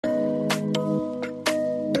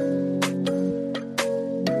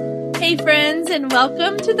Hey friends, and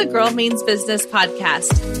welcome to the Girl Means Business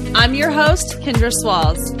podcast. I'm your host, Kendra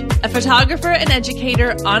Swalls, a photographer and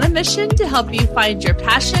educator on a mission to help you find your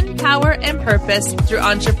passion, power, and purpose through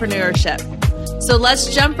entrepreneurship. So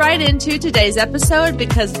let's jump right into today's episode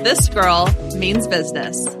because this girl means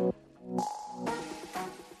business.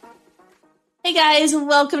 Hey guys,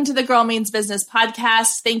 welcome to the Girl Means Business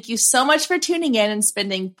podcast. Thank you so much for tuning in and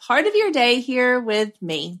spending part of your day here with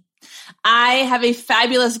me. I have a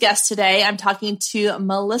fabulous guest today. I'm talking to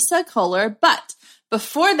Melissa Kohler, but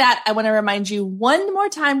before that, I want to remind you one more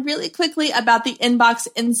time really quickly about the Inbox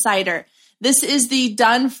Insider. This is the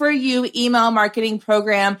done-for-you email marketing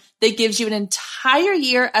program that gives you an entire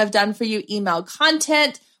year of done-for-you email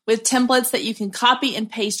content with templates that you can copy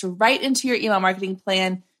and paste right into your email marketing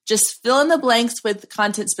plan. Just fill in the blanks with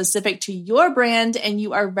content specific to your brand and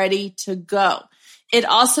you are ready to go. It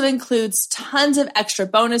also includes tons of extra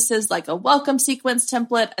bonuses like a welcome sequence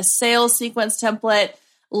template, a sales sequence template,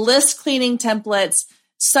 list cleaning templates,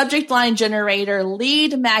 subject line generator,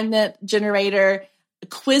 lead magnet generator,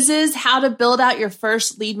 quizzes, how to build out your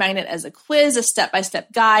first lead magnet as a quiz, a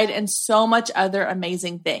step-by-step guide, and so much other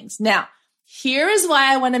amazing things. Now, here is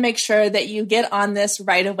why I want to make sure that you get on this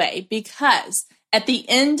right away, because at the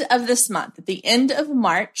end of this month, at the end of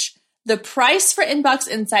March, the price for Inbox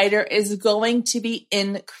Insider is going to be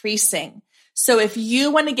increasing. So if you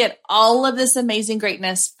want to get all of this amazing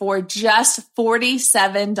greatness for just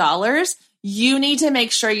 $47, you need to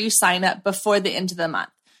make sure you sign up before the end of the month.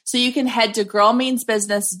 So you can head to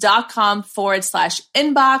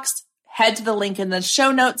girlmeansbusiness.com/inbox, head to the link in the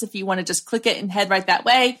show notes if you want to just click it and head right that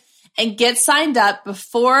way and get signed up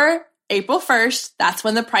before April 1st. That's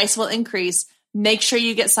when the price will increase. Make sure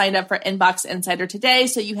you get signed up for Inbox Insider today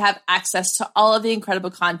so you have access to all of the incredible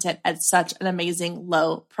content at such an amazing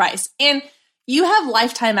low price. And you have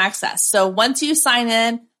lifetime access. So once you sign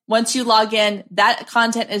in, once you log in, that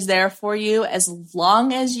content is there for you as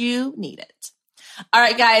long as you need it. All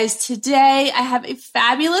right, guys, today I have a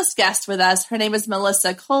fabulous guest with us. Her name is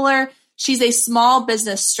Melissa Kohler. She's a small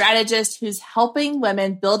business strategist who's helping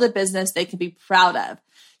women build a business they can be proud of.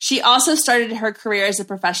 She also started her career as a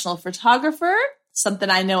professional photographer, something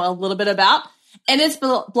I know a little bit about, and it's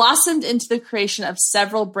blossomed into the creation of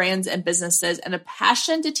several brands and businesses and a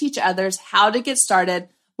passion to teach others how to get started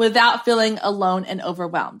without feeling alone and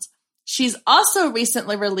overwhelmed. She's also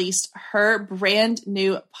recently released her brand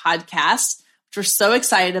new podcast, which we're so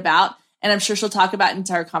excited about, and I'm sure she'll talk about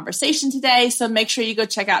into our conversation today, so make sure you go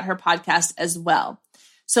check out her podcast as well.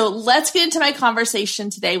 So let's get into my conversation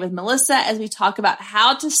today with Melissa as we talk about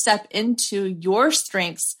how to step into your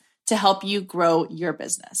strengths to help you grow your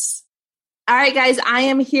business. All right, guys, I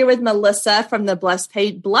am here with Melissa from the Blush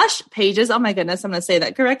Pages. Oh my goodness, I'm going to say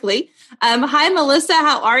that correctly. Hi, Melissa.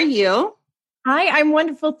 How are you? Hi, I'm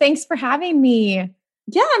wonderful. Thanks for having me.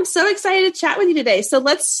 Yeah, I'm so excited to chat with you today. So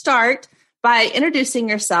let's start by introducing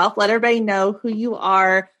yourself. Let everybody know who you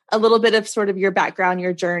are, a little bit of sort of your background,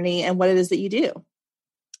 your journey, and what it is that you do.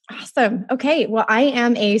 Awesome. Okay. Well, I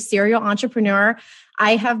am a serial entrepreneur.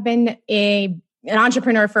 I have been an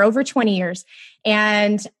entrepreneur for over 20 years.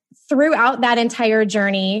 And throughout that entire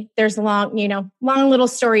journey, there's long little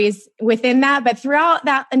stories within that. But throughout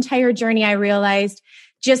that entire journey, I realized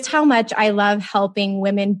just how much I love helping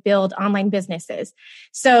women build online businesses.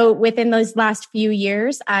 So within those last few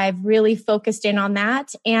years, I've really focused in on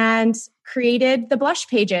that and created the Blush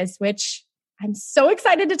Pages, which I'm so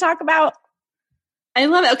excited to talk about. I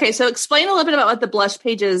love it. Okay, so explain a little bit about what the Blush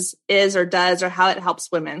Pages is or does or how it helps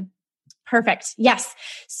women. Perfect. Yes.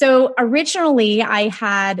 So originally I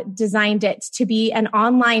had designed it to be an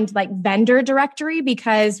online vendor directory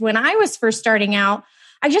because when I was first starting out,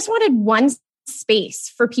 I just wanted one space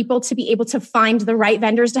for people to be able to find the right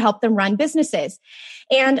vendors to help them run businesses.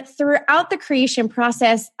 And throughout the creation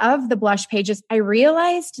process of the Blush Pages, I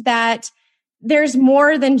realized that there's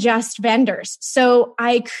more than just vendors. So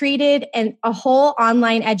I created a whole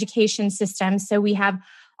online education system. So we have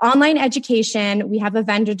online education, we have a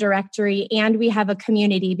vendor directory, and we have a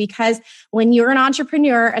community. Because when you're an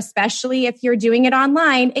entrepreneur, especially if you're doing it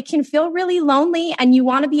online, it can feel really lonely and you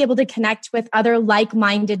want to be able to connect with other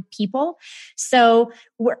like-minded people. So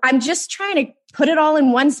I'm just trying to put it all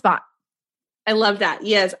in one spot. I love that.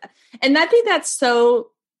 Yes. And I think that's so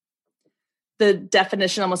the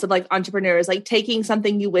definition almost of entrepreneur is taking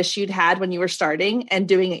something you wish you'd had when you were starting and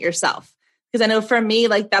doing it yourself. Because I know for me,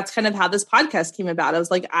 that's kind of how this podcast came about. I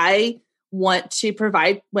was I want to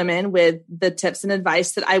provide women with the tips and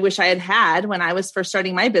advice that I wish I had had when I was first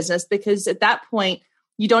starting my business, because at that point,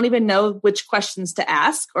 you don't even know which questions to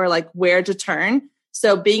ask or where to turn.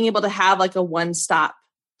 So being able to have a one-stop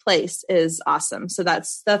place is awesome. So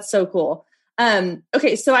that's so cool.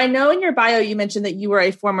 Okay. So I know in your bio, you mentioned that you were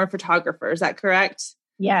a former photographer. Is that correct?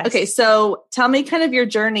 Yes. Okay. So tell me kind of your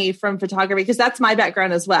journey from photography, because that's my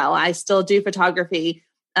background as well. I still do photography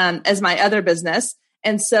as my other business.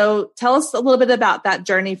 And so tell us a little bit about that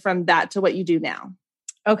journey from that to what you do now.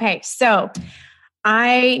 Okay. So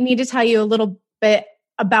I need to tell you a little bit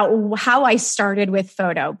about how I started with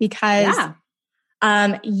photo, because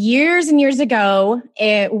years and years ago,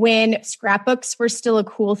 when scrapbooks were still a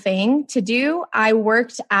cool thing to do, I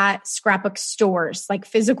worked at scrapbook stores, like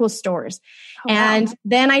physical stores. And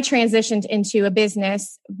then I transitioned into a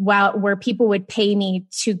business where people would pay me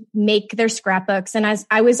to make their scrapbooks. And as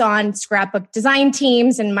I was on scrapbook design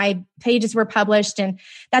teams and my pages were published, and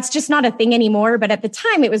that's just not a thing anymore. But at the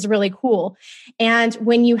time, it was really cool. And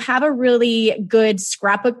when you have a really good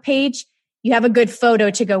scrapbook page, you have a good photo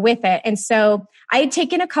to go with it. And so I had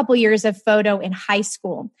taken a couple years of photo in high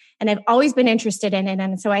school, and I've always been interested in it.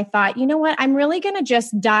 And so I thought, you know what, I'm really going to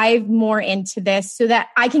just dive more into this so that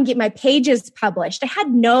I can get my pages published. I had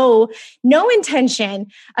no intention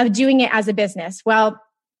of doing it as a business. Well,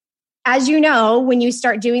 as you know, when you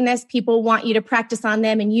start doing this, people want you to practice on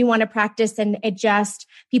them and you want to practice. And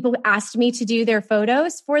people asked me to do their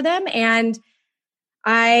photos for them. And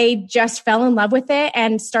I just fell in love with it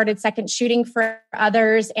and started second shooting for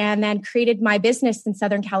others, and then created my business in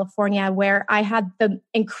Southern California, where I had the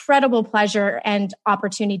incredible pleasure and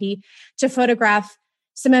opportunity to photograph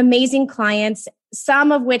some amazing clients,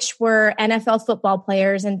 some of which were NFL football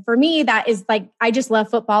players. And for me, that is I just love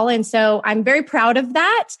football. And so I'm very proud of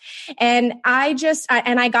that. And I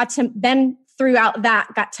got to then throughout that,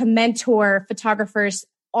 got to mentor photographers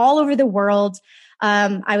all over the world.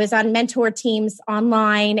 I was on mentor teams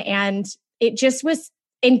online, and it just was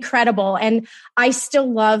incredible. And I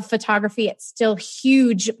still love photography. It's still a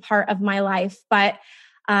huge part of my life, but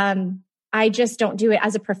I just don't do it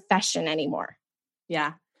as a profession anymore.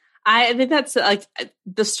 Yeah. I think that's like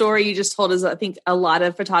the story you just told is, I think, a lot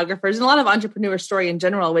of photographers and a lot of entrepreneur story in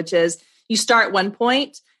general, which is you start one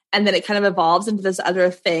point and then it kind of evolves into this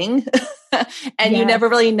other thing. And you never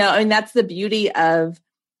really know. I mean, that's the beauty of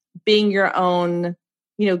being your own,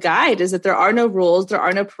 guide, is that there are no rules, there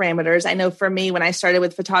are no parameters. I know for me, when I started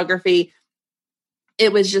with photography,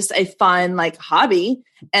 it was just a fun hobby.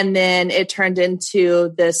 And then it turned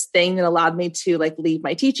into this thing that allowed me to leave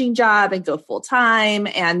my teaching job and go full time.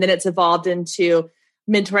 And then it's evolved into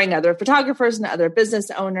mentoring other photographers and other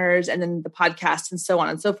business owners, and then the podcast and so on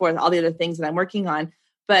and so forth, all the other things that I'm working on.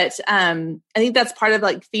 But I think that's part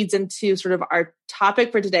of feeds into sort of our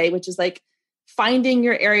topic for today, which is finding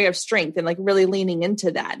your area of strength and really leaning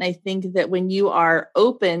into that. And I think that when you are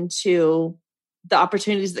open to the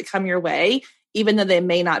opportunities that come your way, even though they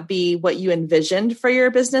may not be what you envisioned for your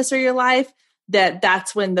business or your life,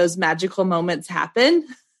 that's when those magical moments happen.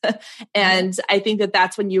 And I think that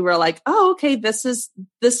that's when you were oh, okay, this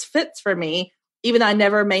fits for me, even though I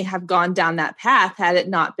never may have gone down that path had it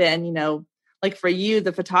not been, for you,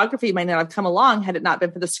 the photography might not have come along had it not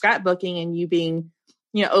been for the scrapbooking and you being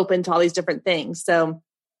open to all these different things. So,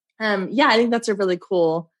 I think that's a really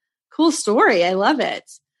cool story. I love it.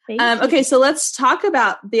 Okay. So let's talk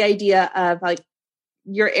about the idea of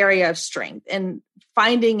your area of strength and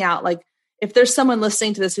finding out, if there's someone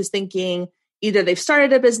listening to this who's thinking either they've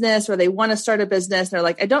started a business or they want to start a business. And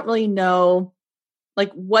they're I don't really know,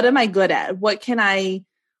 what am I good at? What can I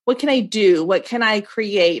do? What can I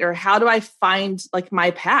create? Or how do I find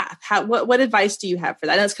my path? What advice do you have for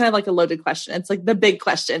that? And it's kind of a loaded question. It's the big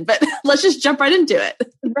question, but let's just jump right into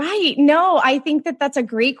it. Right. No, I think that that's a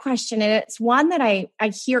great question. And it's one that I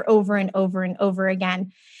hear over and over and over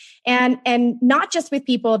again. And not just with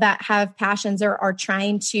people that have passions or are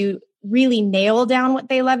trying to really nail down what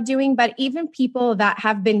they love doing, but even people that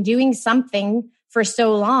have been doing something for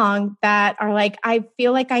so long that are I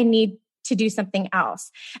feel like I need to do something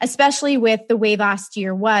else, especially with the way last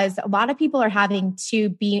year was. A lot of people are having to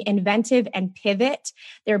be inventive and pivot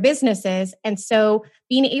their businesses. And so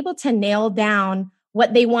being able to nail down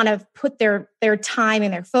what they want to put their time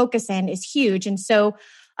and their focus in is huge. And so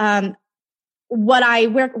what I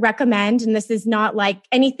recommend, and this is not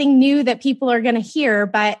anything new that people are going to hear,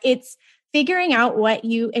 but it's figuring out what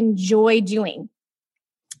you enjoy doing.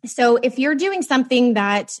 So if you're doing something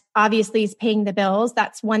that obviously is paying the bills,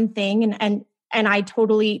 that's one thing. And I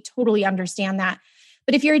totally understand that.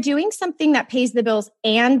 But if you're doing something that pays the bills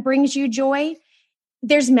and brings you joy,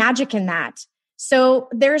 there's magic in that. So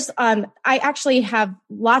there's, I actually have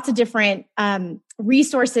lots of different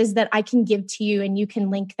resources that I can give to you, and you can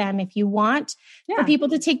link them if you want for people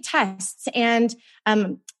to take tests. And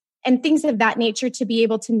and things of that nature to be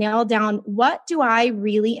able to nail down, what do I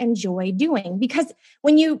really enjoy doing? Because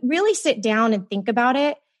when you really sit down and think about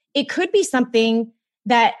it, it could be something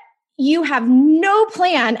that you have no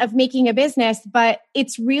plan of making a business, but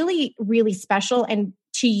it's really, really special and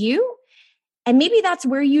to you. And maybe that's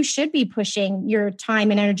where you should be pushing your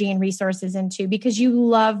time and energy and resources into, because you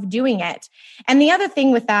love doing it. And the other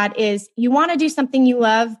thing with that is you want to do something you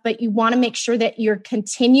love, but you want to make sure that you're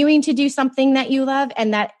continuing to do something that you love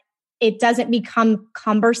and that it doesn't become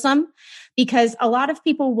cumbersome, because a lot of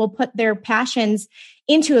people will put their passions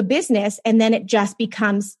into a business and then it just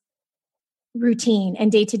becomes routine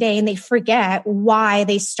and day to day, and they forget why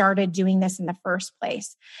they started doing this in the first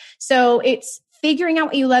place. So it's figuring out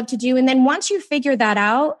what you love to do. And then once you figure that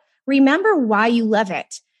out, remember why you love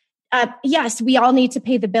it. Yes, we all need to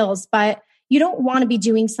pay the bills, but you don't want to be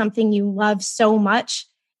doing something you love so much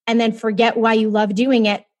and then forget why you love doing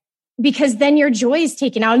it, because then your joy is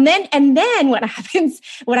taken out. And then what happens,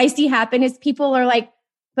 what I see happen is people are like,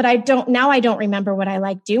 but I don't remember what I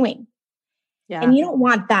like doing. Yeah. And you don't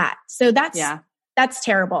want that. So that's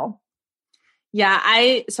terrible. Yeah.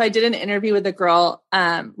 I did an interview with a girl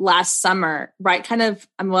last summer, right?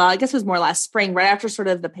 I guess it was more last spring, right after sort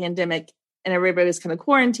of the pandemic, and everybody was kind of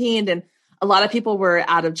quarantined and a lot of people were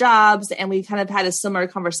out of jobs. And we kind of had a similar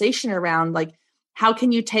conversation around like, how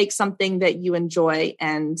can you take something that you enjoy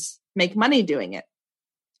and make money doing it?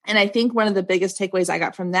 And I think one of the biggest takeaways I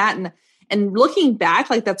got from that, and looking back,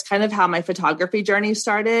 like that's kind of how my photography journey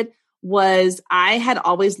started, was I had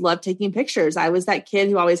always loved taking pictures. I was that kid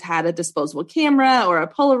who always had a disposable camera or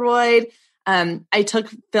a Polaroid. I took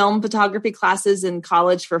film photography classes in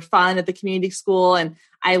college for fun at the community school. And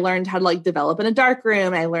I learned how to like develop in a dark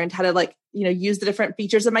room. I learned how to like, use the different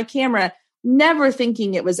features of my camera, never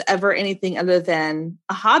thinking it was ever anything other than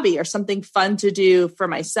a hobby or something fun to do for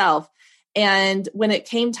myself. And when it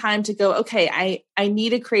came time to go, okay, I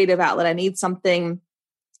need a creative outlet. I need something.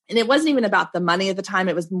 And it wasn't even about the money at the time.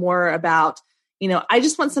 It was more about, I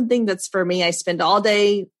just want something that's for me. I spend all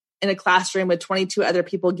day in a classroom with 22 other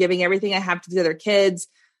people giving everything I have to the other kids.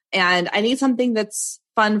 And I need something that's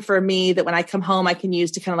fun for me that when I come home, I can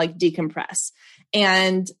use to kind of like decompress.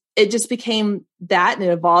 And it just became that, and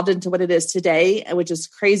it evolved into what it is today, which is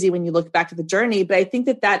crazy when you look back at the journey. But I think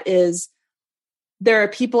there are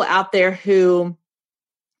people out there who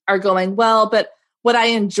are going, well, but what I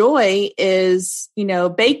enjoy is,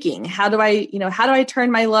 baking. How do I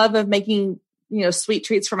turn my love of making, sweet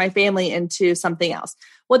treats for my family into something else?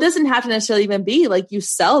 Well, it doesn't have to necessarily even be like you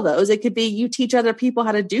sell those. It could be you teach other people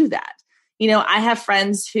how to do that. I have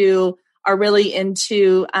friends who are really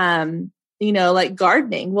into, like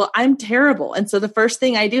gardening. Well, I'm terrible. And so the first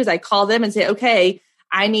thing I do is I call them and say, okay,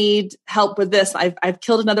 I need help with this. I've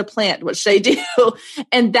killed another plant. What should I do?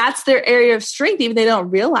 And that's their area of strength, even if they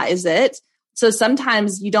don't realize it. So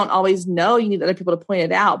sometimes you don't always know, you need other people to point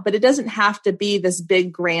it out, but it doesn't have to be this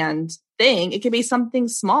big grand thing. It can be something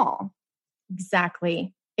small.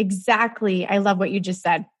 Exactly. I love what you just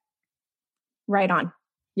said. Right on.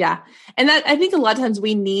 Yeah. And that, I think a lot of times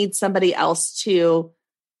we need somebody else to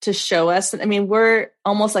show us. I mean, we're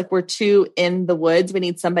almost like we're too in the woods. We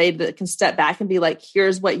need somebody that can step back and be like,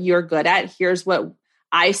 here's what you're good at. Here's what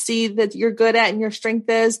I see that you're good at and your strength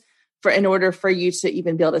is, in order for you to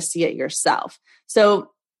even be able to see it yourself. So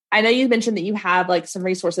I know you mentioned that you have like some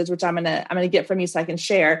resources, which I'm going to get from you so I can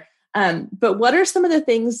share. But what are some of the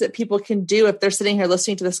things that people can do if they're sitting here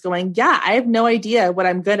listening to this going, yeah, I have no idea what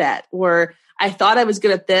I'm good at, or I thought I was good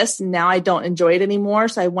at this and now I don't enjoy it anymore.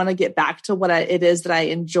 So I want to get back to what it is that I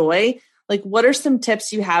enjoy. Like, what are some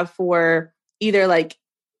tips you have for either like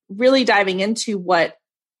really diving into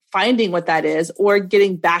finding what that is, or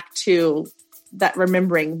getting back to that,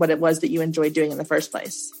 remembering what it was that you enjoyed doing in the first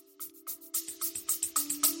place?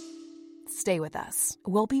 Stay with us.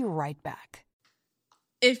 We'll be right back.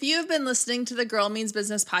 If you've been listening to the Girl Means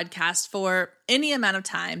Business podcast for any amount of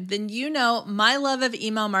time, then you know my love of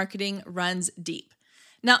email marketing runs deep.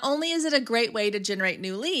 Not only is it a great way to generate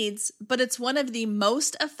new leads, but it's one of the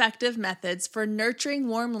most effective methods for nurturing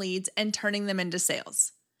warm leads and turning them into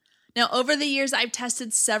sales. Now, over the years, I've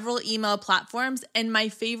tested several email platforms, and my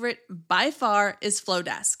favorite by far is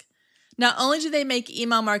Flowdesk. Not only do they make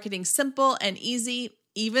email marketing simple and easy,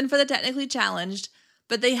 even for the technically challenged,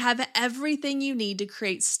 but they have everything you need to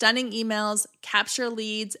create stunning emails, capture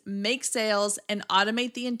leads, make sales, and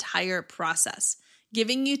automate the entire process,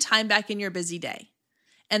 giving you time back in your busy day.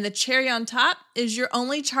 And the cherry on top is you're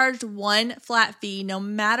only charged one flat fee no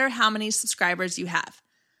matter how many subscribers you have.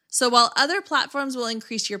 So while other platforms will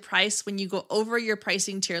increase your price when you go over your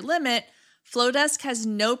pricing tier limit, Flowdesk has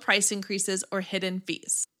no price increases or hidden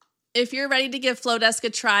fees. If you're ready to give Flowdesk a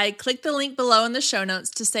try, click the link below in the show notes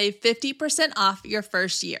to save 50% off your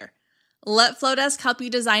first year. Let Flowdesk help you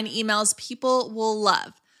design emails people will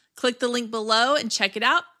love. Click the link below and check it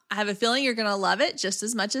out. I have a feeling you're going to love it just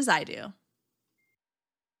as much as I do.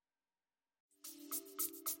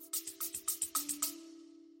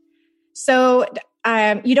 So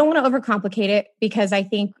you don't want to overcomplicate it, because I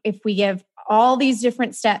think if we give all these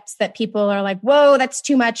different steps that people are like, whoa, that's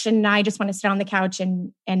too much, and I just want to sit on the couch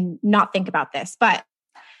and not think about this. But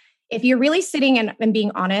if you're really sitting and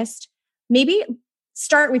being honest, maybe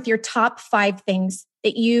start with your top 5 things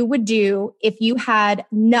that you would do if you had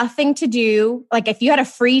nothing to do. Like if you had a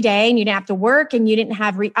free day and you didn't have to work and you didn't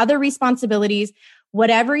have other responsibilities,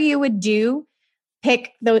 whatever you would do,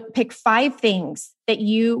 pick 5 things that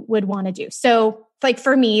you would want to do. So like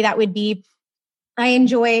for me, that would be, I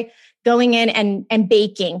enjoy going in and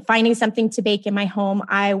baking, finding something to bake in my home.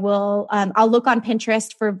 I'll look on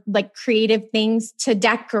Pinterest for like creative things to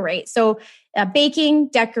decorate. So baking,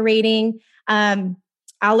 decorating,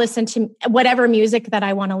 I'll listen to whatever music that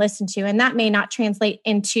I want to listen to. And that may not translate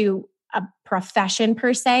into a profession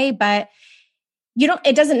per se, but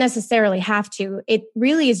it doesn't necessarily have to. It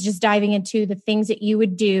really is just diving into the things that you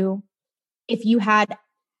would do if you had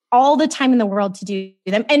all the time in the world to do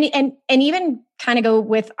them. And even kind of go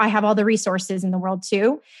with, I have all the resources in the world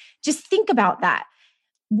too. Just think about that.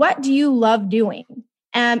 What do you love doing?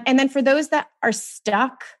 And then for those that are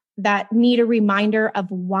stuck, that need a reminder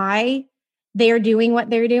of why they're doing what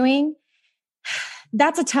they're doing,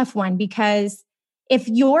 that's a tough one, because if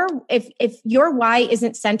your why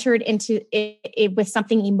isn't centered into it with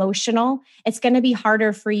something emotional, it's going to be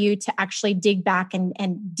harder for you to actually dig back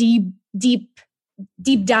and deep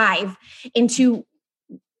dive into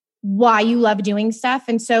why you love doing stuff.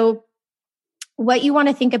 And so what you want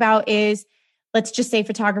to think about is, let's just say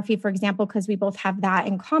photography, for example, because we both have that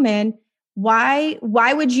in common. Why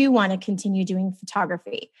would you want to continue doing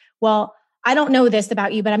photography? Well, I don't know this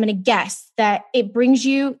about you, but I'm going to guess that it brings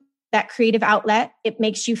you that creative outlet. It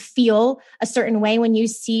makes you feel a certain way when you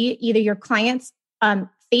see either your clients'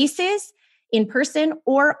 faces in person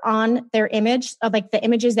or on their image, of like the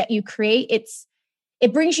images that you create.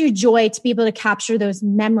 It brings you joy to be able to capture those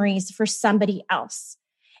memories for somebody else.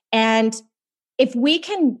 And if we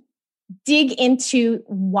can dig into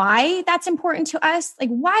why that's important to us, like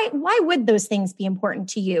why would those things be important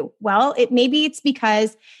to you? Well, maybe it's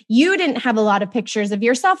because you didn't have a lot of pictures of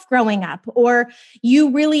yourself growing up, or you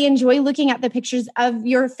really enjoy looking at the pictures of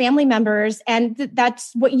your family members, and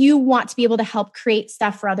that's what you want to be able to help create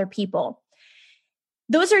stuff for other people.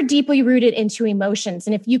 Those are deeply rooted into emotions.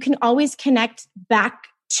 And if you can always connect back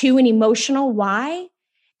to an emotional why,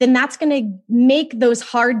 then that's going to make those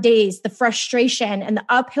hard days, the frustration and the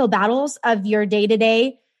uphill battles of your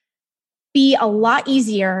day-to-day be a lot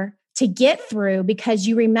easier to get through, because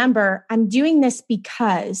you remember, I'm doing this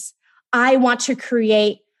because I want to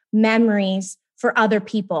create memories for other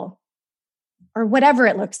people, or whatever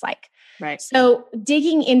it looks like. Right. So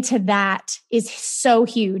digging into that is so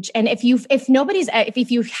huge. And if you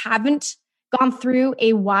haven't gone through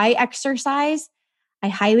a why exercise, I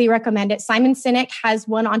highly recommend it. Simon Sinek has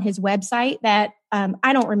one on his website that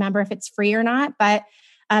I don't remember if it's free or not, but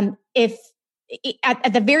if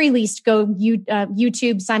at the very least, go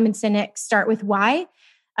YouTube Simon Sinek, start with why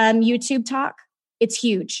YouTube talk. It's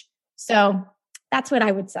huge. So that's what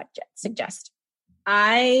I would suggest.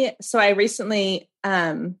 I recently,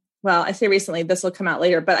 I say recently, this will come out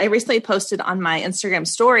later, but I recently posted on my Instagram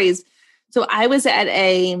stories. So I was at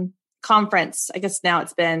a conference, I guess now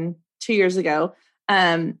it's been 2 years ago.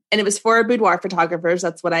 And it was for boudoir photographers.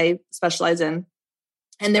 That's what I specialize in.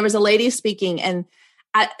 And there was a lady speaking, and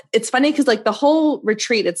it's funny because like the whole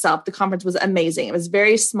retreat itself, the conference was amazing. It was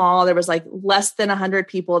very small. There was like less than 100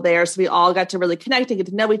 people there. So we all got to really connect and get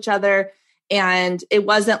to know each other. And it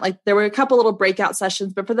wasn't like, there were a couple little breakout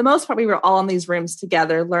sessions, but for the most part, we were all in these rooms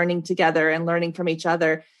together, learning together and learning from each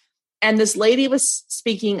other. And this lady was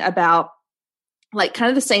speaking about like kind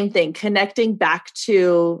of the same thing, connecting back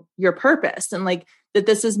to your purpose, and like that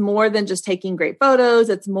this is more than just taking great photos.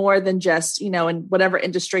 It's more than just, in whatever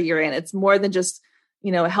industry you're in, it's more than just,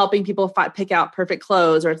 helping people pick out perfect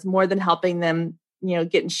clothes, or it's more than helping them,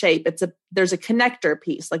 get in shape. There's a connector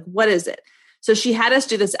piece. Like, what is it? So she had us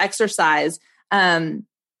do this exercise. And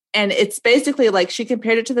it's basically like, she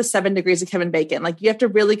compared it to the 7 degrees of Kevin Bacon. Like you have to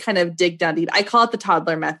really kind of dig down deep. I call it the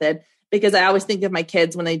toddler method, because I always think of my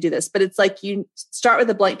kids when they do this, but it's like you start with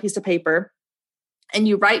a blank piece of paper and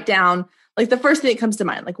you write down like the first thing that comes to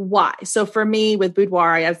mind, like why. So for me with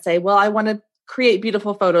boudoir, I'd say, well, I want to create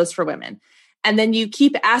beautiful photos for women. And then you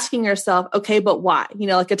keep asking yourself, okay, but why?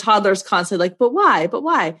 Like a toddler's constantly like, but why? But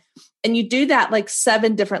why? And you do that like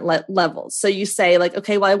 7 different levels. So you say like,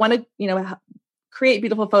 okay, well, I want to, create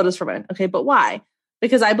beautiful photos for women. Okay, but why?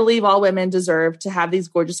 Because I believe all women deserve to have these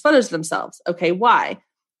gorgeous photos of themselves. Okay, why?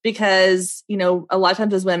 Because, a lot of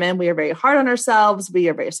times as women, we are very hard on ourselves. We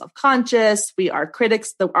are very self-conscious. We are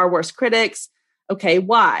critics, our worst critics. Okay,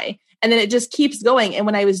 why? And then it just keeps going. And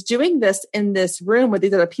when I was doing this in this room with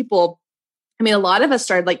these other people, a lot of us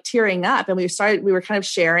started like tearing up, and we were kind of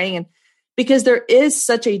sharing, and because there is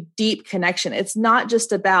such a deep connection. It's not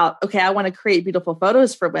just about, okay, I want to create beautiful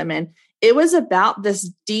photos for women. It was about this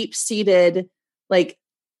deep-seated, like,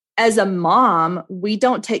 as a mom, we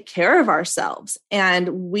don't take care of ourselves.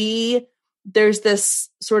 And there's this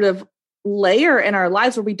sort of layer in our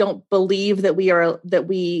lives where we don't believe that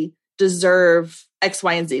we deserve X,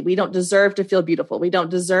 Y, and Z. We don't deserve to feel beautiful. We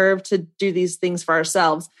don't deserve to do these things for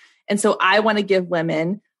ourselves. And so I want to give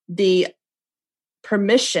women the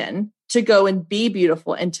permission to go and be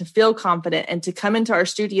beautiful and to feel confident and to come into our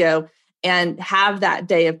studio and have that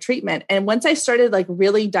day of treatment. And once I started like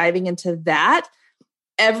really diving into that,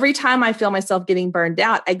 every time I feel myself getting burned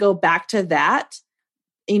out, I go back to that.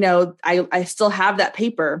 I still have that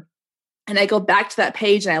paper, and I go back to that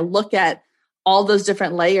page and I look at all those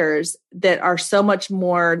different layers that are so much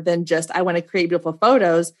more than just, I want to create beautiful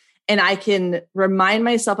photos. And I can remind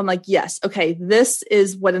myself, I'm like, yes, okay, this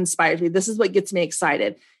is what inspires me. This is what gets me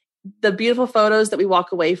excited. The beautiful photos that we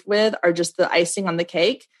walk away with are just the icing on the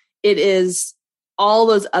cake. It is all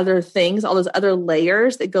those other things, all those other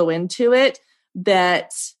layers that go into it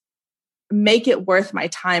that make it worth my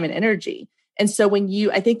time and energy. And so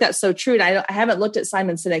I think that's so true. And I haven't looked at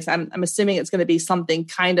Simon Sinek's. I'm assuming it's going to be something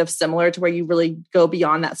kind of similar to where you really go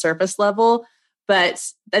beyond that surface level. But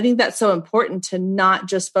I think that's so important to not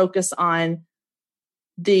just focus on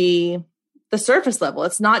the surface level.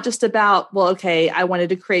 It's not just about, well, okay, I wanted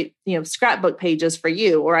to create, scrapbook pages for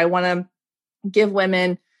you, or I want to give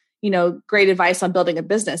women, great advice on building a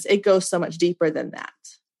business. It goes so much deeper than that.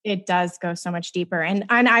 It does go so much deeper. And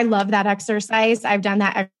I love that exercise. I've done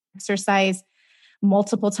that exercise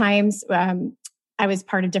multiple times. I was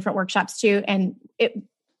part of different workshops too. And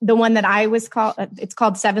the one that I was it's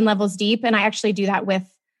called 7 Levels Deep. And I actually do that with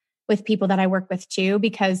people that I work with too,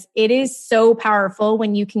 because it is so powerful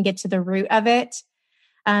when you can get to the root of it.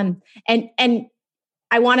 And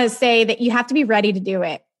I want to say that you have to be ready to do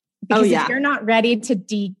it. Because if you're not ready to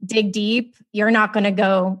dig deep, you're not going to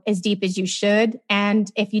go as deep as you should.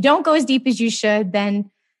 And if you don't go as deep as you should,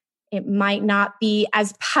 then it might not be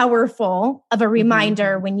as powerful of a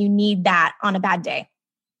reminder when you need that on a bad day.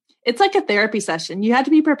 It's like a therapy session. You have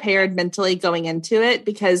to be prepared mentally going into it,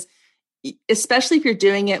 because especially if you're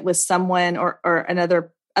doing it with someone or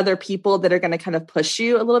other people that are going to kind of push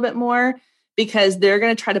you a little bit more, because they're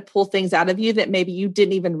going to try to pull things out of you that maybe you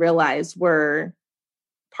didn't even realize were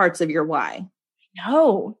parts of your why.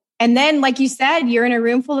 No. And then, like you said, you're in a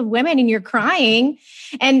room full of women and you're crying.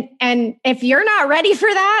 And if you're not ready for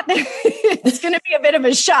that, it's going to be a bit of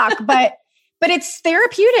a shock, but it's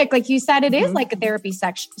therapeutic. Like you said, it is like a therapy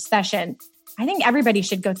session. I think everybody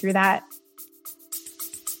should go through that.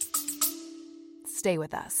 Stay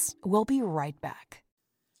with us. We'll be right back.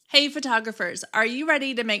 Hey, photographers, are you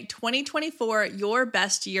ready to make 2024 your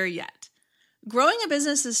best year yet? Growing a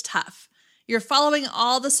business is tough. You're following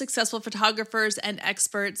all the successful photographers and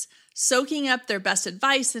experts, soaking up their best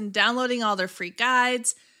advice and downloading all their free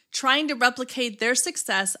guides, trying to replicate their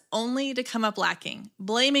success only to come up lacking,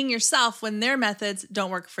 blaming yourself when their methods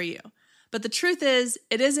don't work for you. But the truth is,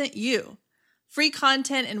 it isn't you. Free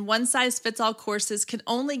content and one-size-fits-all courses can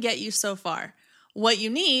only get you so far. What you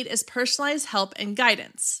need is personalized help and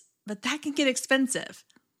guidance, but that can get expensive.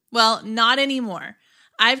 Well, not anymore.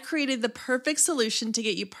 I've created the perfect solution to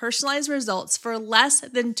get you personalized results for less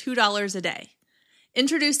than $2 a day.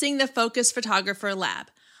 Introducing the Focus Photographer Lab,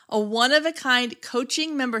 a one-of-a-kind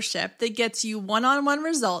coaching membership that gets you one-on-one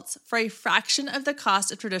results for a fraction of the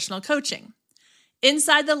cost of traditional coaching.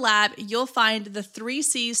 Inside the lab, you'll find the 3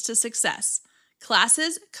 C's to success: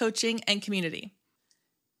 classes, coaching, and community.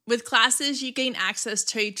 With classes, you gain access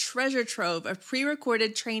to a treasure trove of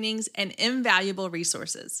pre-recorded trainings and invaluable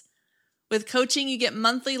resources. With coaching, you get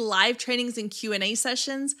monthly live trainings and Q&A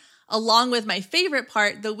sessions, along with my favorite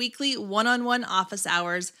part, the weekly one-on-one office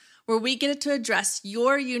hours, where we get to address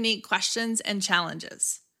your unique questions and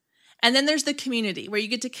challenges. And then there's the community, where you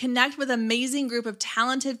get to connect with an amazing group of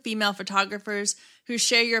talented female photographers who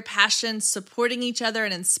share your passion, supporting each other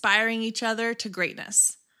and inspiring each other to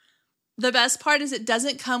greatness. The best part is it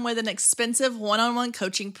doesn't come with an expensive one-on-one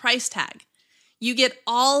coaching price tag. You get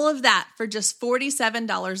all of that for just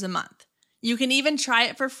 $47 a month. You can even try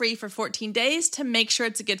it for free for 14 days to make sure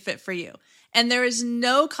it's a good fit for you. And there is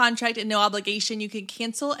no contract and no obligation. You can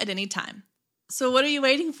cancel at any time. So what are you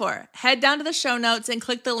waiting for? Head down to the show notes and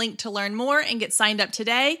click the link to learn more and get signed up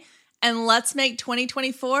today. And let's make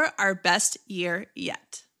 2024 our best year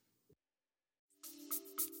yet.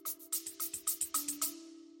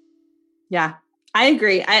 Yeah, I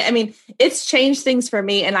agree. I mean, it's changed things for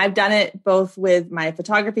me, and I've done it both with my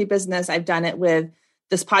photography business. I've done it with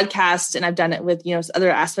this podcast, and I've done it with, other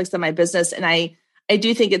aspects of my business. And I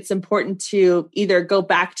do think it's important to either go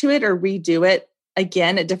back to it or redo it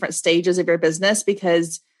again at different stages of your business,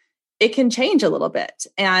 because it can change a little bit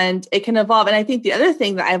and it can evolve. And I think the other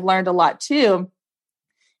thing that I've learned a lot too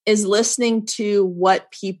is listening to what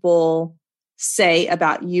people say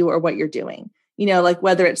about you or what you're doing, like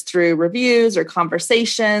whether it's through reviews or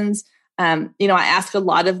conversations. I ask a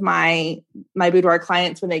lot of my boudoir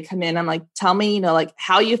clients when they come in, I'm like, tell me, like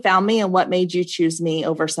how you found me and what made you choose me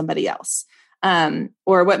over somebody else.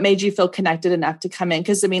 Or what made you feel connected enough to come in?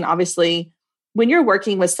 Because obviously when you're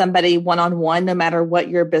working with somebody one-on-one, no matter what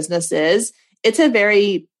your business is, it's a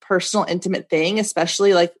very personal, intimate thing,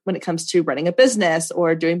 especially like when it comes to running a business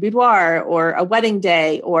or doing boudoir or a wedding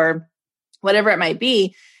day or whatever it might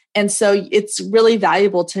be. And so it's really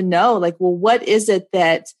valuable to know, like, well, what is it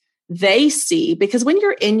that they see? Because when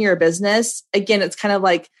you're in your business, again, it's kind of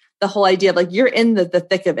like the whole idea of like, you're in the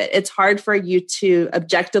thick of it. It's hard for you to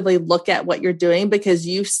objectively look at what you're doing because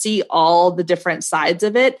you see all the different sides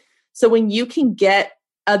of it. So when you can get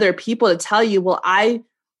other people to tell you, well, I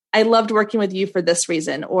loved working with you for this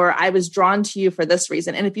reason, or I was drawn to you for this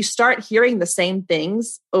reason. And if you start hearing the same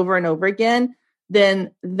things over and over again,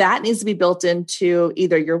 then that needs to be built into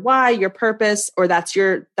either your why, your purpose, or that's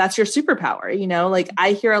your superpower. Like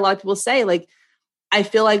I hear a lot of people say, like, I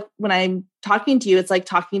feel like when I'm talking to you, it's like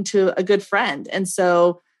talking to a good friend. And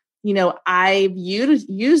so, I've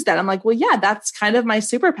used that. I'm like, well, yeah, that's kind of my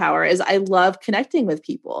superpower is I love connecting with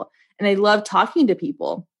people and I love talking to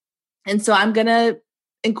people. And so I'm going to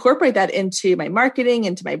incorporate that into my marketing,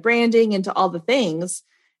 into my branding, into all the things.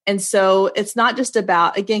 And so it's not just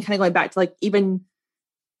about, again, kind of going back to like even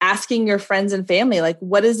asking your friends and family, like,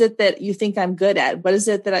 what is it that you think I'm good at? What is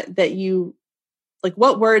it that you like,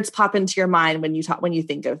 what words pop into your mind when you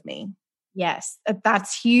think of me? Yes,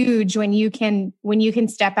 that's huge when you can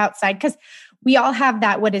step outside, because we all have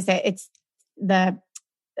that. What is it? It's the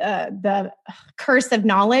curse of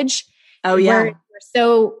knowledge. Oh yeah.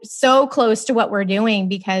 We're so close to what we're doing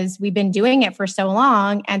because we've been doing it for so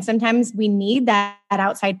long. And sometimes we need that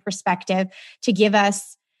outside perspective to give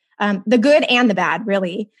us the good and the bad,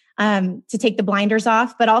 really, to take the blinders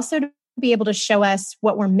off, but also to be able to show us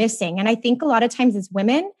what we're missing. And I think a lot of times as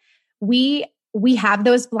women, we have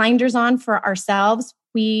those blinders on for ourselves.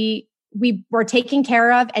 We're taking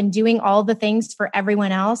care of and doing all the things for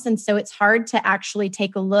everyone else. And so it's hard to actually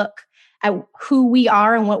take a look at who we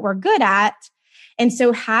are and what we're good at. And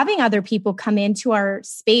so having other people come into our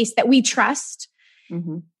space that we trust,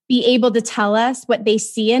 be able to tell us what they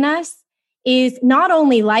see in us is not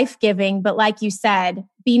only life-giving, but like you said,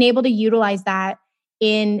 being able to utilize that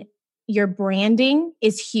in your branding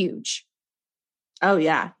is huge. Oh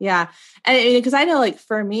yeah. Yeah. And because I know like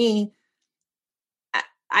for me,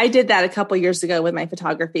 I did that a couple of years ago with my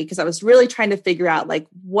photography because I was really trying to figure out like,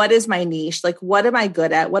 what is my niche? Like, what am I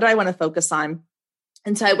good at? What do I want to focus on?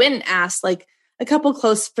 And so I went and asked like a couple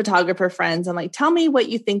close photographer friends. I'm like, tell me what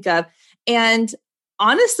you think of. And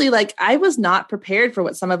honestly, like I was not prepared for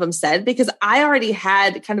what some of them said because I already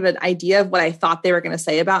had kind of an idea of what I thought they were going to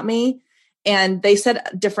say about me. And they said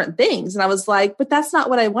different things. And I was like, but that's not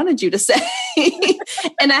what I wanted you to say.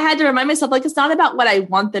 And I had to remind myself, like, it's not about what I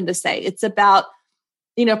want them to say. It's about,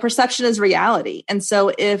 perception is reality. And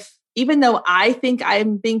so even though I think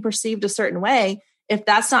I'm being perceived a certain way, if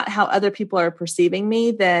that's not how other people are perceiving me,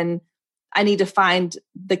 then I need to find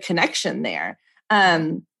the connection there.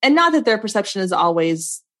 And not that their perception is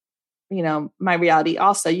always, my reality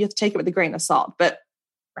also. You have to take it with a grain of salt. But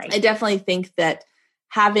right. I definitely think that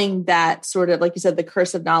having that sort of, like you said, the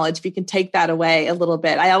curse of knowledge, if you can take that away a little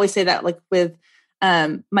bit. I always say that like with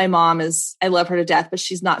my mom I love her to death, but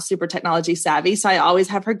she's not super technology savvy. So I always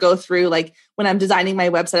have her go through, like when I'm designing my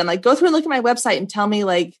website, I'm like, go through and look at my website and tell me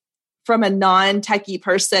like from a non-techie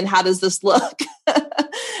person, how does this look?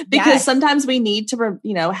 Because sometimes we need to,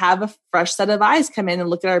 have a fresh set of eyes come in and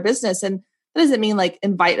look at our business. And that doesn't mean like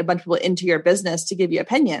invite a bunch of people into your business to give you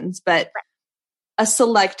opinions, but a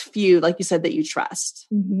select few, like you said, that you trust.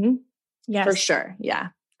 Mm-hmm. Yes. For sure. Yeah,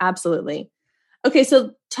 absolutely. Okay.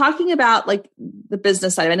 So talking about like the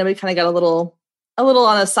business side, I know we kind of got a little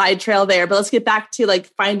on a side trail there, but let's get back to like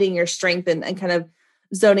finding your strength and kind of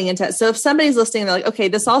zoning into. So if somebody's listening, they're like, okay,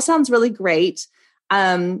 this all sounds really great.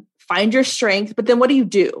 Find your strength, but then what do you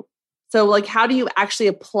do? So like, how do you actually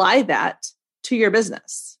apply that to your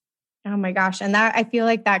business? Oh my gosh. And that, I feel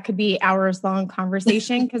like that could be hours long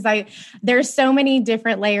conversation because there's so many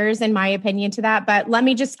different layers in my opinion to that, but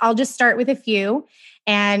I'll just start with a few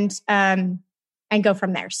and go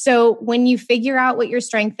from there. So when you figure out what your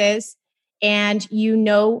strength is and you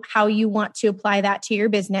know how you want to apply that to your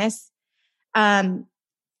business,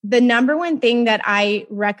 the number one thing that I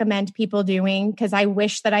recommend people doing, because I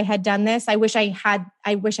wish that I had done this, I wish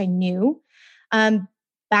I knew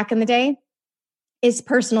back in the day, is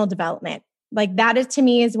personal development. Like that is to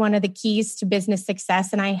me is one of the keys to business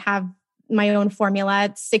success. And I have my own formula.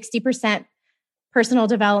 It's 60% personal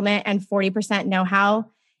development and 40% know-how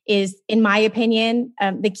is, in my opinion,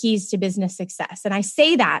 the keys to business success. And I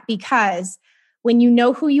say that because when you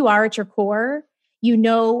know who you are at your core, you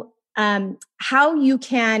know how you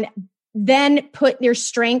can then put your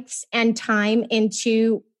strengths and time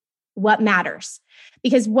into what matters.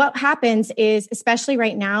 Because what happens is, especially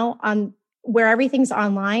right now, where everything's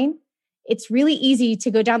online, it's really easy to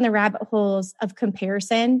go down the rabbit holes of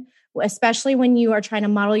comparison, especially when you are trying to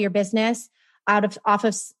model your business off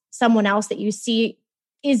of someone else that you see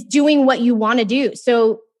is doing what you want to do.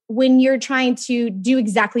 So when you're trying to do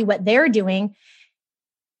exactly what they're doing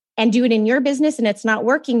and do it in your business and it's not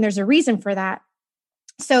working, there's a reason for that.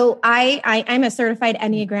 So I'm a certified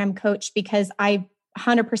Enneagram coach because I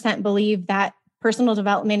 100% believe that personal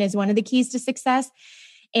development is one of the keys to success.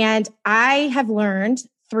 And I have learned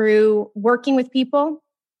through working with people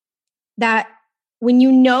that when you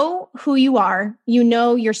know who you are, you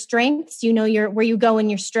know your strengths, you know where you go when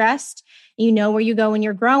you're stressed, you know where you go when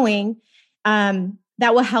you're growing, that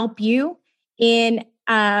will help you in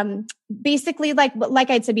basically like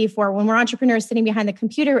I'd said before, when we're entrepreneurs sitting behind the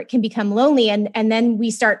computer, it can become lonely. And then we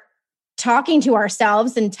start talking to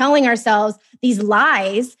ourselves and telling ourselves these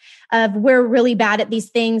lies of we're really bad at these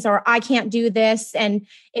things or I can't do this. And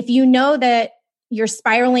if you know that you're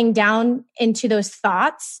spiraling down into those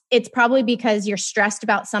thoughts, it's probably because you're stressed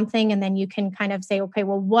about something. And then you can kind of say, okay,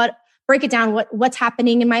 well, break it down. What's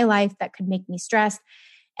happening in my life that could make me stressed?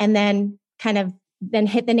 And then kind of then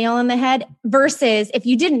hit the nail on the head. Versus if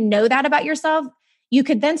you didn't know that about yourself, you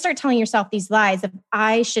could then start telling yourself these lies of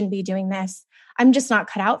I shouldn't be doing this. I'm just not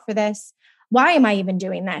cut out for this. Why am I even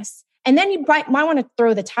doing this? And then you might want to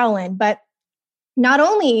throw the towel in. But not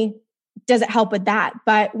only does it help with that,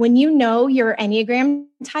 but when you know your Enneagram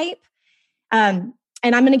type, and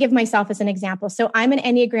I'm going to give myself as an example. So I'm an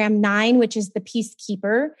Enneagram 9, which is the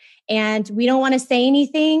peacekeeper. And we don't want to say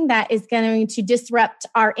anything that is going to disrupt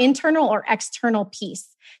our internal or external peace.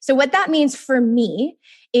 So what that means for me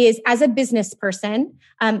is as a business person,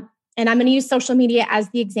 and I'm going to use social media as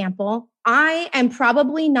the example, I am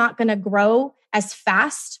probably not going to grow as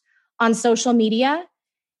fast on social media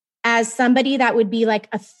as somebody that would be like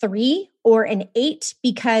a 3 or an 8,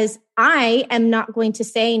 because I am not going to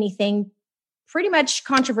say anything pretty much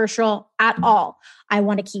controversial at all. I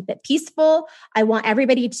want to keep it peaceful. I want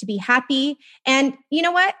everybody to be happy. And you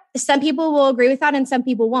know what? Some people will agree with that and some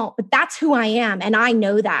people won't, but that's who I am. And I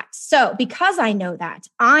know that. So because I know that,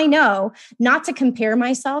 I know not to compare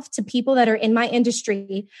myself to people that are in my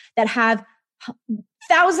industry that have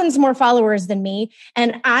thousands more followers than me.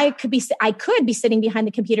 And I could be sitting behind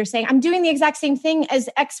the computer saying, I'm doing the exact same thing as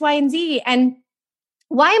X, Y, and Z. And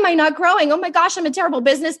why am I not growing? Oh my gosh, I'm a terrible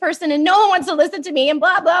business person and no one wants to listen to me and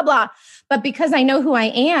blah, blah, blah. But because I know who I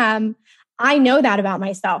am, I know that about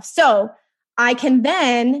myself. So I can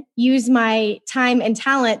then use my time and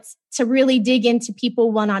talents to really dig into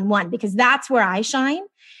people one-on-one, because that's where I shine.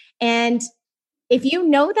 And if you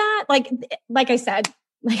know that, like I said,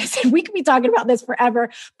 we could be talking about this forever,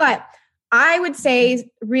 but I would say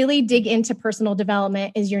really dig into personal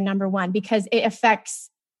development is your number one, because it affects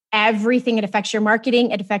everything. It affects your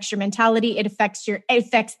marketing. It affects your mentality. It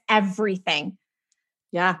affects everything.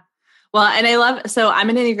 Yeah. Well, and so I'm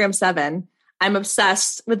an Enneagram 7. I'm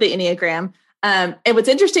obsessed with the Enneagram. And what's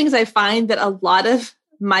interesting is I find that a lot of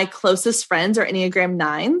my closest friends are Enneagram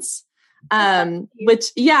 9s.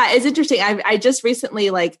 Which is interesting. I just recently,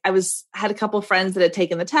 had a couple of friends that had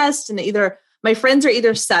taken the test, and my friends are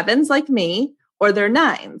either 7s like me, or they're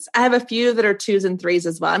 9s. I have a few that are 2s and 3s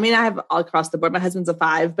as well. I mean, I have all across the board. My husband's a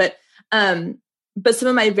 5, but some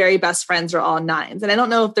of my very best friends are all 9s. And I don't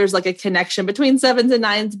know if there's like a connection between 7s and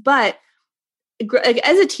 9s, but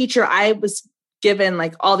as a teacher, I was given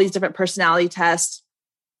like all these different personality tests,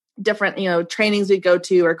 different, trainings we'd go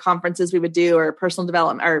to or conferences we would do or personal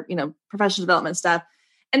development or, professional development stuff.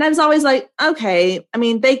 And I was always like, okay, I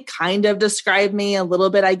mean, they kind of described me a little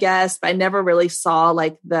bit, I guess, but I never really saw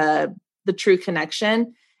like the true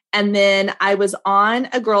connection. And then I was on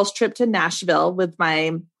a girls' trip to Nashville with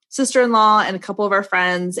my sister-in-law and a couple of our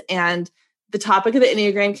friends. And the topic of the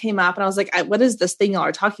Enneagram came up and I was like, what is this thing y'all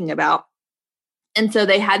are talking about? And so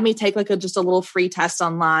they had me take like just a little free test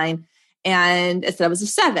online. And it said I was a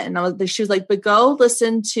 7. She was like, but go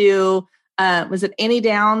listen to, was it Annie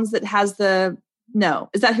Downs that has is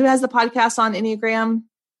that who has the podcast on Enneagram?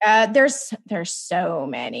 There's so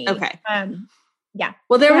many. Okay. Yeah.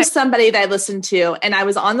 Well, there was somebody that I listened to, and I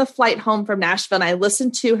was on the flight home from Nashville and I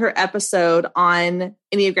listened to her episode on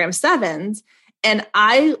Enneagram 7s. And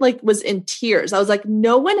I like was in tears. I was like,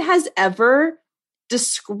 no one has ever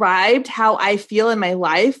described how I feel in my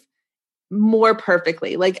life more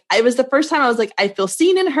perfectly. Like it was the first time I was like, I feel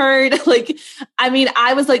seen and heard. Like, I mean,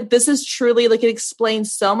 I was like, this is truly like, it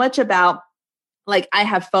explains so much about like, I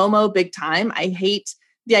have FOMO big time. I hate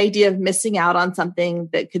the idea of missing out on something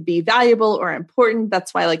that could be valuable or important.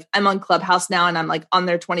 That's why like I'm on Clubhouse now and I'm like on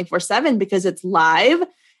there 24/7 because it's live.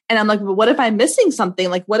 And I'm like, well, what if I'm missing something?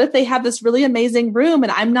 Like, what if they have this really amazing room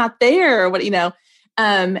and I'm not there? Or what,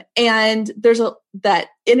 and there's that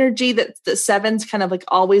energy that the 7s kind of like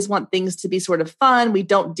always want things to be sort of fun. We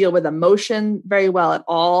don't deal with emotion very well at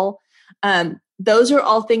all. Those are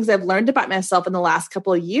all things I've learned about myself in the last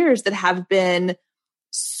couple of years that have been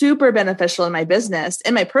super beneficial in my business,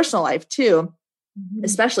 in my personal life too,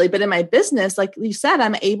 especially, but in my business, like you said,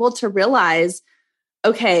 I'm able to realize,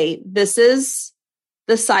 okay, this is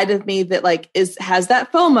the side of me that like has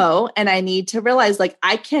that FOMO. And I need to realize like,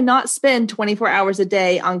 I cannot spend 24 hours a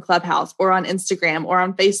day on Clubhouse or on Instagram or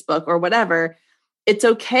on Facebook or whatever. It's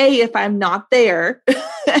okay if I'm not there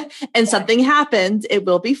and something happens, it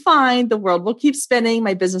will be fine. The world will keep spinning.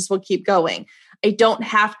 My business will keep going. I don't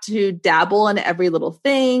have to dabble in every little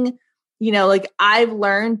thing. Like I've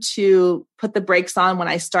learned to put the brakes on when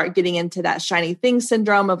I start getting into that shiny thing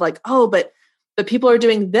syndrome of like, oh, but people are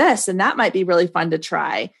doing this and that might be really fun to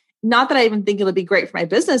try. Not that I even think it'll be great for my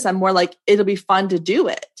business. I'm more like, it'll be fun to do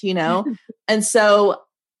it, And so,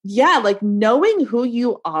 yeah, like knowing who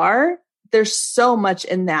you are, there's so much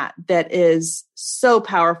in that is so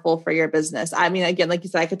powerful for your business. I mean, again, like you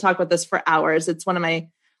said, I could talk about this for hours. It's one of my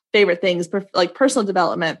favorite things. Like personal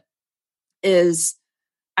development is,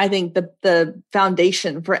 I think, the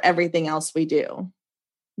foundation for everything else we do.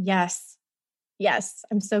 Yes.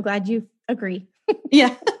 I'm so glad you agree.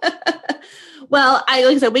 Yeah. Well, like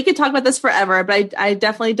I said, we could talk about this forever, but I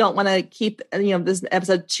definitely don't want to keep, this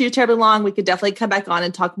episode too terribly long. We could definitely come back on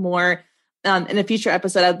and talk more in a future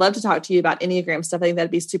episode. I'd love to talk to you about Enneagram stuff. I think that'd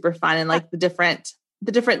be super fun and like the different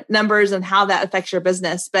numbers and how that affects your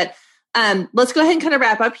business. But let's go ahead and kind of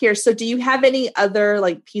wrap up here. So do you have any other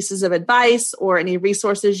like pieces of advice or any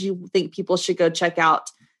resources you think people should go check out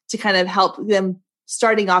to kind of help them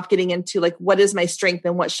starting off getting into like, what is my strength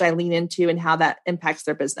and what should I lean into and how that impacts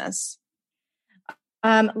their business?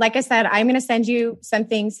 Like I said, I'm going to send you some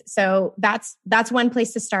things. So that's one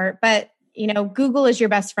place to start, but Google is your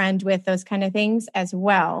best friend with those kind of things as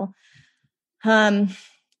well.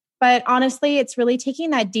 But honestly, it's really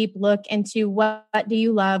taking that deep look into what do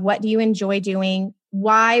you love? What do you enjoy doing?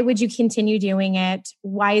 Why would you continue doing it?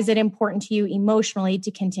 Why is it important to you emotionally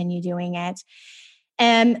to continue doing it?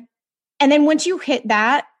 And then once you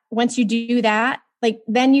do that, like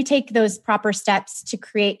then you take those proper steps to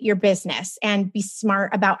create your business and be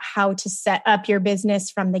smart about how to set up your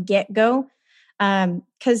business from the get-go.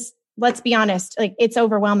 Because let's be honest, like it's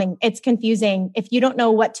overwhelming. It's confusing. If you don't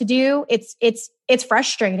know what to do, it's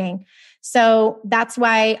frustrating. So that's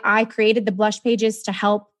why I created the Blush Pages to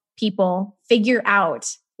help people figure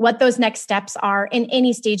out what those next steps are in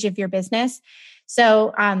any stage of your business.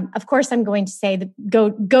 So, of course, I'm going to say go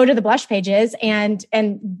to the Blush Pages and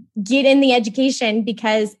get in the education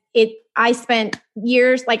because I spent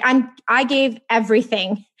years, like I gave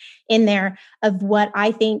everything in there of what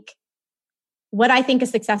I think a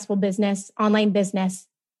successful business, online business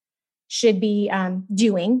should be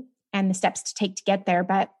doing and the steps to take to get there.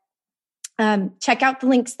 But check out the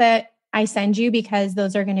links that I send you because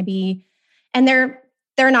those are going to be, and they're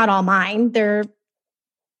not all mine.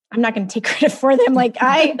 I'm not going to take credit for them. Like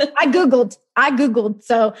I Googled.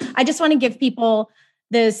 So I just want to give people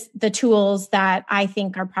the tools that I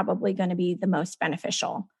think are probably going to be the most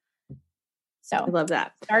beneficial. So I love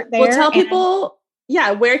that. Start there. Well, tell people,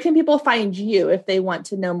 where can people find you if they want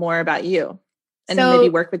to know more about you and maybe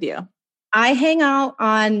work with you? I hang out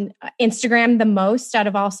on Instagram the most out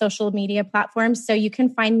of all social media platforms. So you can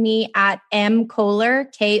find me at M Kohler,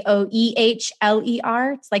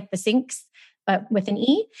 Koehler. It's like the sinks, but with an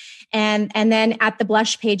E. And then at the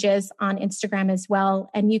Blush Pages on Instagram as well.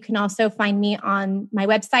 And you can also find me on my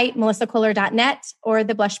website, melissakohler.net or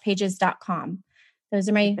theblushpages.com. Those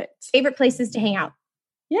are my favorite places to hang out.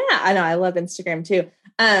 Yeah, I know. I love Instagram too.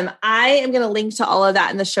 I am going to link to all of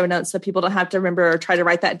that in the show notes so people don't have to remember or try to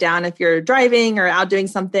write that down. If you're driving or out doing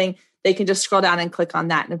something, they can just scroll down and click on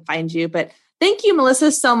that and find you. But thank you,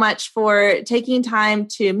 Melissa, so much for taking time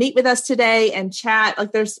to meet with us today and chat.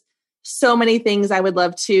 Like, there's so many things I would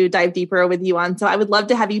love to dive deeper with you on. So I would love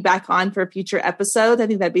to have you back on for future episodes. I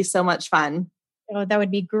think that'd be so much fun. Oh, that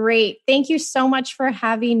would be great. Thank you so much for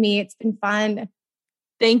having me. It's been fun.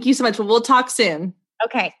 Thank you so much. Well, we'll talk soon.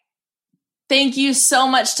 Okay. Thank you so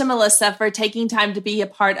much to Melissa for taking time to be a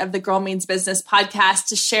part of the Girl Means Business podcast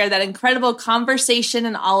to share that incredible conversation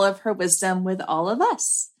and all of her wisdom with all of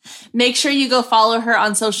us. Make sure you go follow her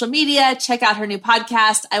on social media, check out her new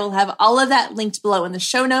podcast. I will have all of that linked below in the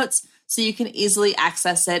show notes so you can easily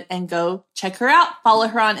access it and go check her out, follow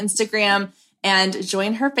her on Instagram, and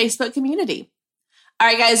join her Facebook community. All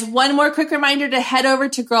right, guys, one more quick reminder to head over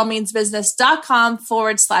to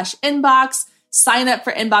girlmeansbusiness.com/inbox. Sign up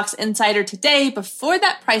for Inbox Insider today before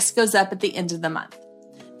that price goes up at the end of the month.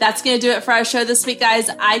 That's going to do it for our show this week, guys.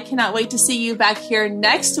 I cannot wait to see you back here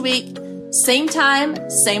next week. Same time,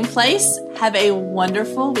 same place. Have a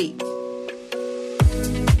wonderful week.